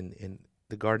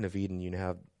the Garden of Eden, you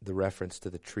have the reference to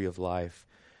the tree of life,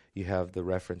 you have the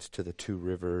reference to the two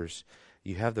rivers,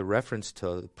 you have the reference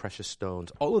to the precious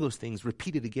stones, all of those things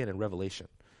repeated again in Revelation,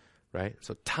 right?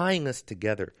 So tying us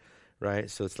together, right?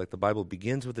 So it's like the Bible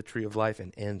begins with the tree of life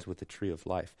and ends with the tree of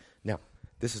life. Now,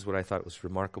 this is what I thought was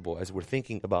remarkable as we're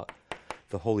thinking about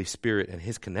the Holy Spirit and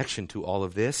his connection to all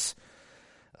of this.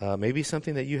 Maybe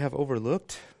something that you have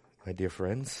overlooked, my dear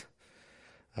friends.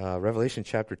 Revelation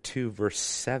chapter 2, verse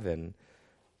 7.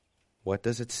 What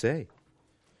does it say?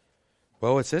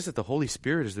 Well, it says that the Holy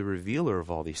Spirit is the revealer of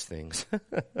all these things,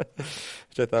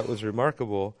 which I thought was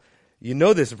remarkable. You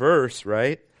know this verse,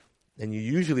 right? And you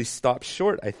usually stop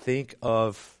short, I think,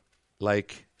 of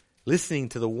like listening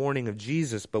to the warning of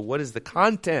Jesus, but what is the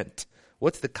content?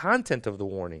 What's the content of the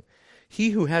warning?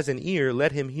 He who has an ear,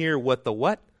 let him hear what the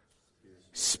what?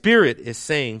 Spirit is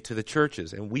saying to the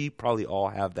churches. And we probably all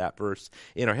have that verse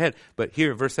in our head. But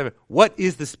here in verse 7, what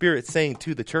is the Spirit saying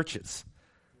to the churches?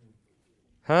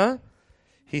 Huh?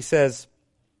 He says,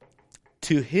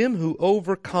 to him who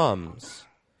overcomes,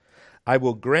 I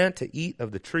will grant to eat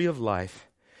of the tree of life,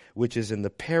 which is in the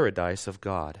paradise of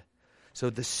God. So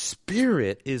the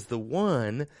Spirit is the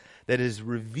one that is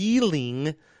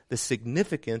revealing the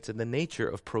significance and the nature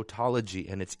of protology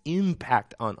and its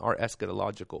impact on our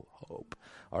eschatological hope,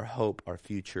 our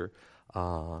future,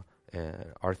 and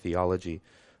our theology,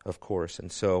 of course.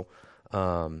 And so,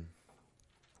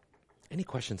 any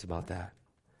questions about that?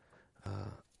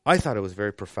 I thought it was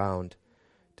very profound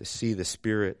to see the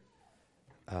Spirit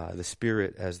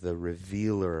as the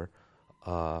revealer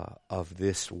of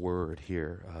this word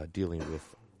here, dealing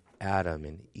with Adam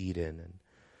and Eden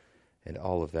and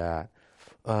all of that.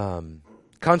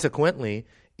 Consequently,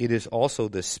 it is also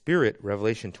the Spirit,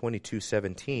 Revelation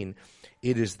 22:17,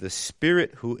 it is the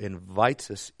Spirit who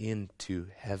invites us into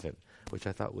heaven, which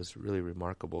I thought was really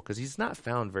remarkable, because he's not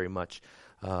found very much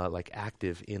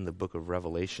active in the book of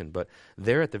Revelation. But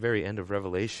there at the very end of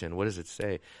Revelation, what does it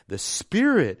say? The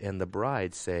Spirit and the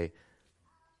bride say,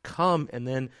 come, and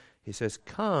then he says,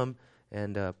 come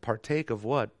and partake of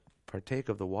what? Partake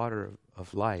of the water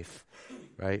of life,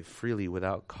 right? Freely,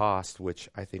 without cost, which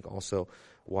I think also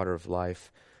water of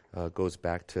life goes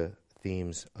back to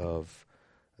themes of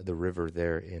the river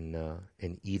there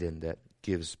in Eden that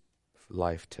gives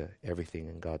life to everything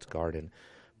in God's garden.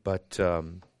 But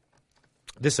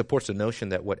this supports the notion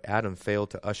that what Adam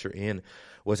failed to usher in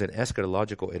was an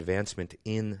eschatological advancement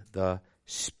in the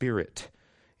Spirit.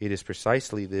 It is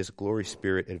precisely this glory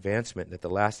Spirit advancement that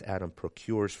the last Adam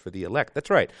procures for the elect.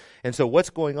 That's right. And so what's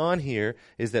going on here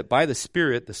is that by the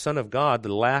Spirit, the Son of God,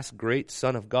 the last great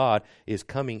Son of God, is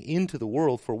coming into the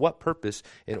world for what purpose?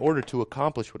 In order to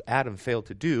accomplish what Adam failed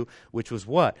to do, which was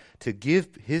what? To give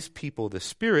his people the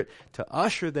Spirit, to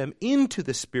usher them into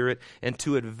the Spirit, and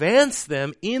to advance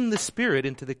them in the Spirit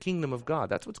into the kingdom of God.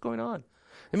 That's what's going on.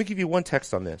 Let me give you one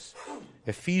text on this.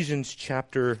 Ephesians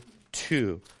chapter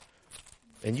 2.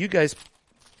 And you guys,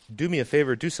 do me a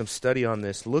favor, do some study on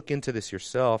this. Look into this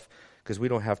yourself, because we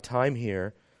don't have time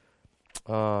here.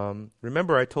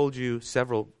 Remember, I told you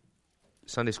several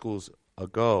Sunday schools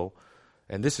ago,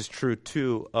 and this is true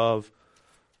too,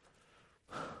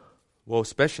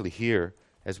 especially here,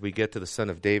 as we get to the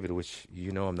Son of David, which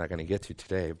you know I'm not going to get to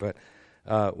today. But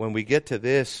when we get to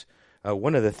this,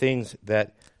 one of the things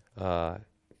that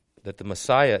the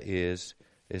Messiah is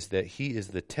that he is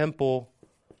the temple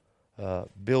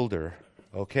builder,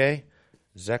 okay?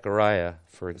 Zechariah,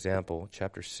 for example,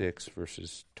 chapter 6,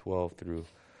 verses 12 through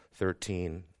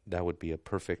 13, that would be a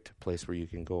perfect place where you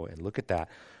can go and look at that,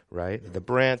 right? The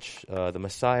branch, the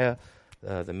Messiah,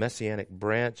 the Messianic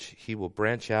branch, he will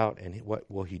branch out, and what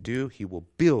will he do? He will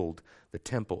build the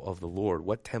temple of the Lord.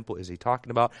 What temple is he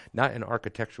talking about? Not an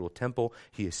architectural temple.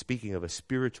 He is speaking of a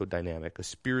spiritual dynamic, a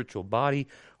spiritual body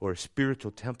or a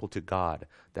spiritual temple to God.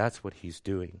 That's what he's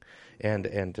doing.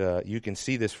 And you can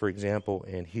see this, for example,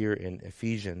 here in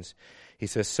Ephesians. He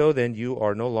says, so then you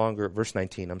are no longer, verse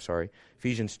 19,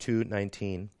 Ephesians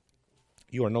 2:19.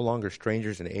 You are no longer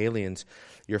strangers and aliens,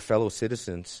 your fellow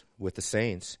citizens with the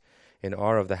saints, and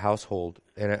are of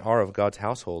God's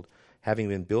household, having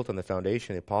been built on the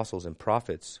foundation of the apostles and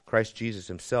prophets, Christ Jesus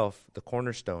himself, the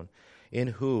cornerstone, in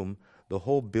whom the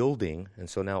whole building, and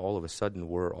so now all of a sudden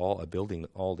we're all a building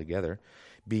all together,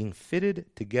 being fitted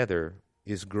together,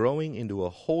 is growing into a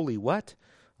holy what?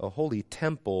 A holy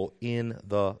temple in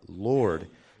the Lord,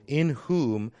 in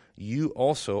whom you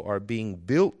also are being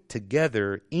built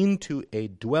together into a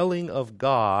dwelling of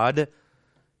God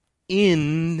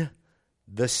in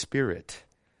the Spirit.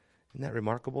 Isn't that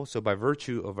remarkable? So by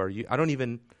virtue of I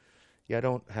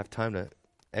don't have time to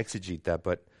exegete that,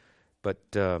 but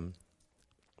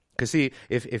because see,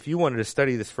 if you wanted to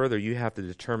study this further, you have to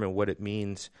determine what it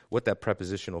means, what that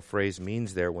prepositional phrase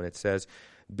means there when it says,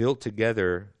 built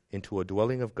together into a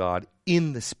dwelling of God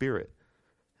in the Spirit.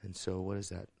 And so what is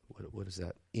that? What does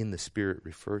that in the Spirit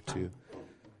refer to?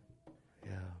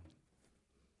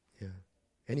 Yeah.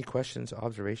 Any questions,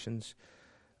 observations?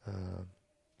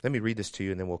 Let me read this to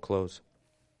you and then we'll close.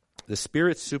 The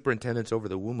Spirit's superintendence over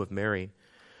the womb of Mary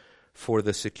for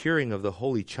the securing of the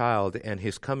Holy Child and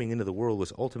his coming into the world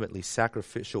was ultimately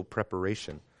sacrificial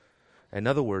preparation. In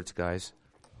other words, guys,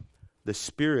 the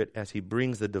Spirit, as he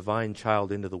brings the divine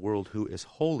child into the world who is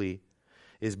holy,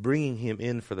 is bringing him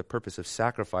in for the purpose of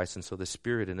sacrifice. And so the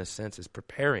Spirit, in a sense, is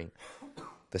preparing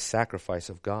the sacrifice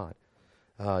of God.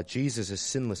 Jesus'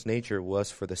 sinless nature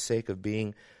was for the sake of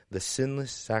being the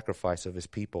sinless sacrifice of his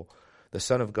people. The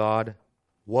Son of God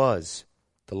was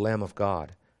the Lamb of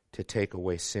God to take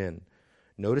away sin.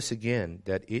 Notice again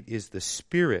that it is the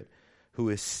Spirit who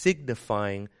is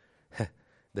signifying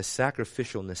the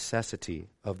sacrificial necessity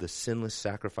of the sinless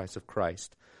sacrifice of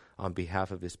Christ on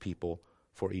behalf of his people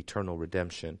for eternal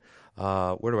redemption.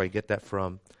 Where do I get that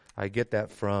from? I get that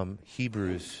from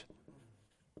Hebrews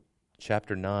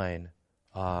chapter 9.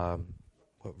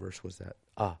 What verse was that?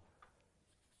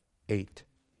 8.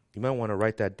 You might want to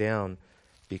write that down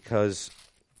because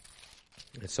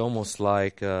it's almost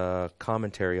like a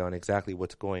commentary on exactly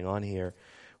what's going on here.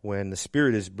 When the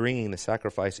Spirit is bringing the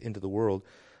sacrifice into the world,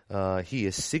 he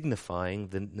is signifying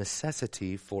the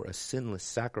necessity for a sinless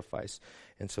sacrifice.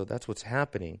 And so that's what's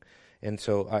happening. And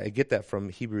so I get that from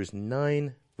Hebrews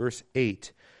 9, verse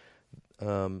 8.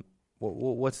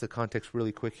 What's the context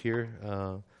really quick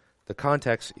here? The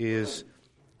context is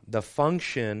the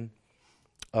function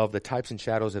of the types and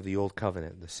shadows of the Old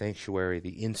Covenant, the sanctuary, the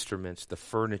instruments, the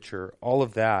furniture, all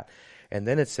of that. And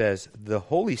then it says, the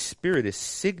Holy Spirit is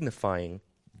signifying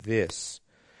this,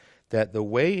 that the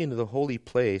way into the holy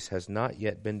place has not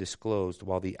yet been disclosed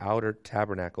while the outer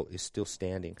tabernacle is still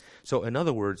standing. So in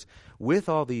other words, with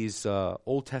all these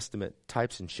Old Testament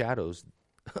types and shadows,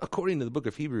 according to the book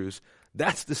of Hebrews,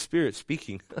 that's the Spirit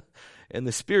speaking. And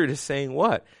the Spirit is saying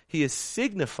what? He is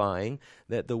signifying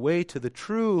that the way to the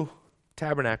true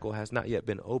tabernacle has not yet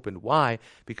been opened. Why?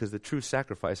 Because the true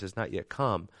sacrifice has not yet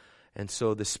come. And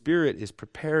so the Spirit is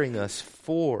preparing us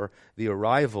for the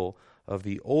arrival of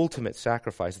the ultimate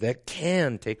sacrifice that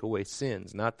can take away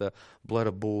sins, not the blood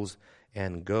of bulls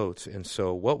and goats. And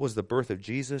so what was the birth of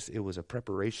Jesus? It was a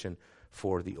preparation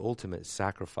for the ultimate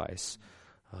sacrifice.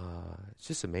 It's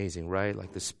just amazing, right?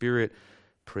 Like the Spirit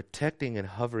protecting and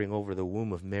hovering over the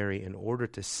womb of Mary in order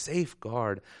to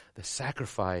safeguard the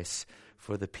sacrifice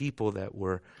for the people that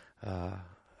were,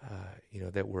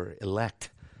 that were elect.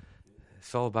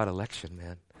 It's all about election,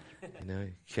 man.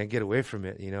 You can't get away from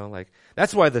it. Like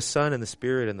that's why the Son and the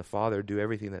Spirit and the Father do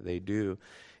everything that they do,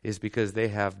 is because they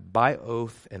have by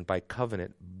oath and by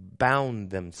covenant bound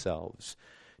themselves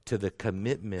to the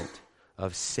commitment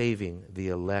of saving the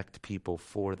elect people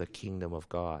for the kingdom of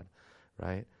God,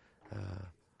 right?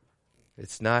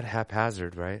 It's not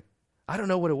haphazard, right? I don't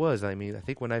know what it was. I mean, I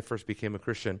think when I first became a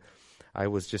Christian, I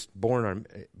was just born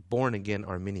again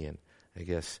Arminian, I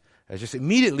guess. I was just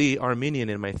immediately Arminian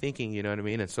in my thinking, you know what I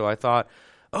mean? And so I thought,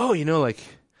 I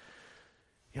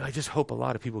just hope a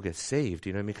lot of people get saved,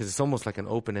 you know what I mean? Because it's almost like an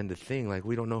open-ended thing. Like,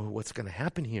 we don't know what's going to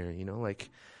happen here, like,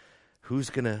 who's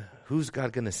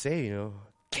God going to save,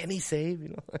 Can he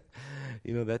save,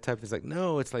 that type of thing. It's like,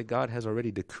 no, it's like God has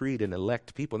already decreed and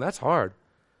elect people, and that's hard.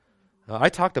 I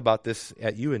talked about this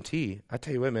at UNT. I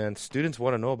tell you what, man, students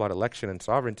want to know about election and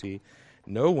sovereignty.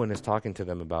 No one is talking to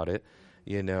them about it,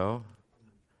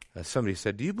 Somebody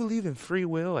said, "Do you believe in free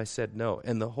will?" I said, "No."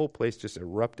 And the whole place just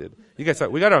erupted. You guys saw,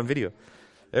 we got it on video.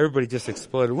 Everybody just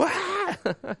exploded.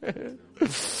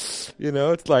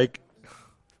 It's like,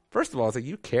 first of all, it's like,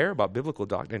 you care about biblical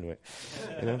doctrine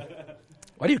anyway.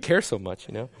 Why do you care so much,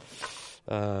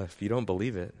 if you don't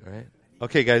believe it, right?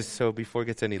 Okay, guys, so before it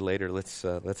gets any later, let's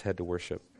head to worship.